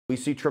We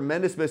see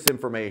tremendous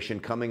misinformation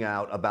coming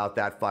out about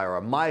that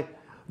firearm.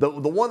 The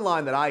one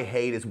line that I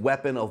hate is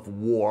weapon of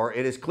war.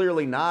 It is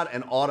clearly not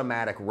an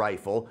automatic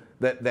rifle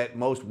that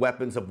most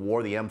weapons of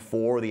war, the M4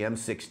 or the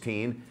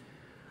M16.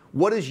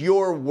 What is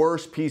your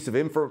worst piece of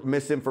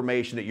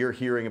misinformation that you're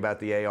hearing about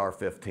the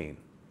AR-15?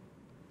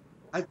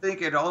 I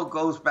think it all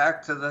goes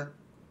back to the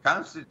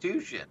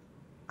Constitution.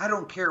 I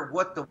don't care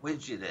what the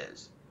widget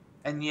is.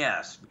 And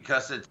yes,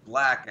 because it's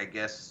black, I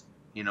guess,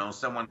 you know,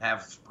 someone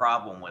has a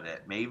problem with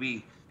it.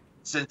 Maybe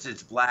since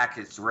it's black,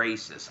 it's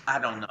racist. I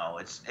don't know.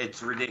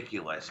 It's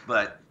ridiculous.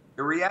 But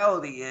the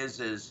reality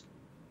is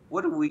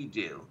what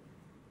do?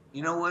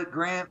 You know what,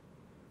 Grant?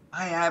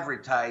 I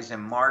advertise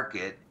and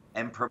market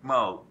and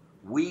promote.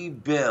 We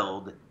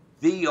build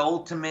the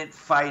ultimate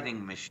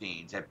fighting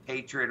machines at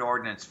Patriot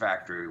Ordnance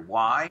Factory.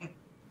 Why?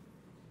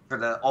 For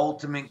the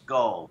ultimate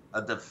goal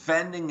of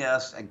defending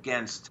us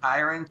against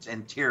tyrants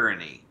and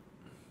tyranny.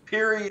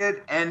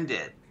 Period.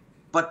 Ended.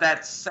 But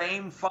that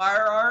same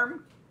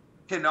firearm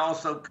can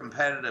also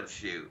competitive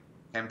shoot,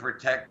 can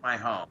protect my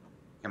home,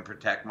 can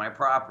protect my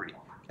property,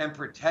 can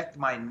protect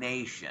my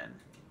nation.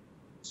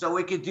 So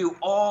it could do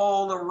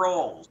all the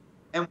roles.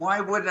 And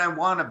why wouldn't I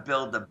want to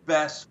build the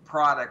best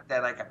product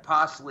that I could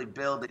possibly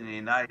build in the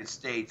United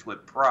States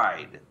with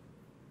pride?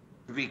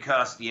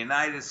 Because the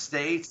United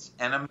States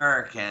and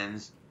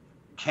Americans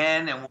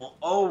can and will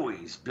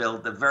always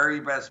build the very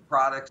best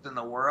products in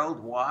the world.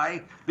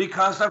 Why?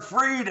 Because of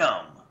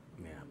freedom.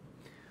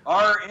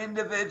 Our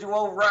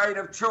individual right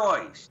of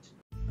choice.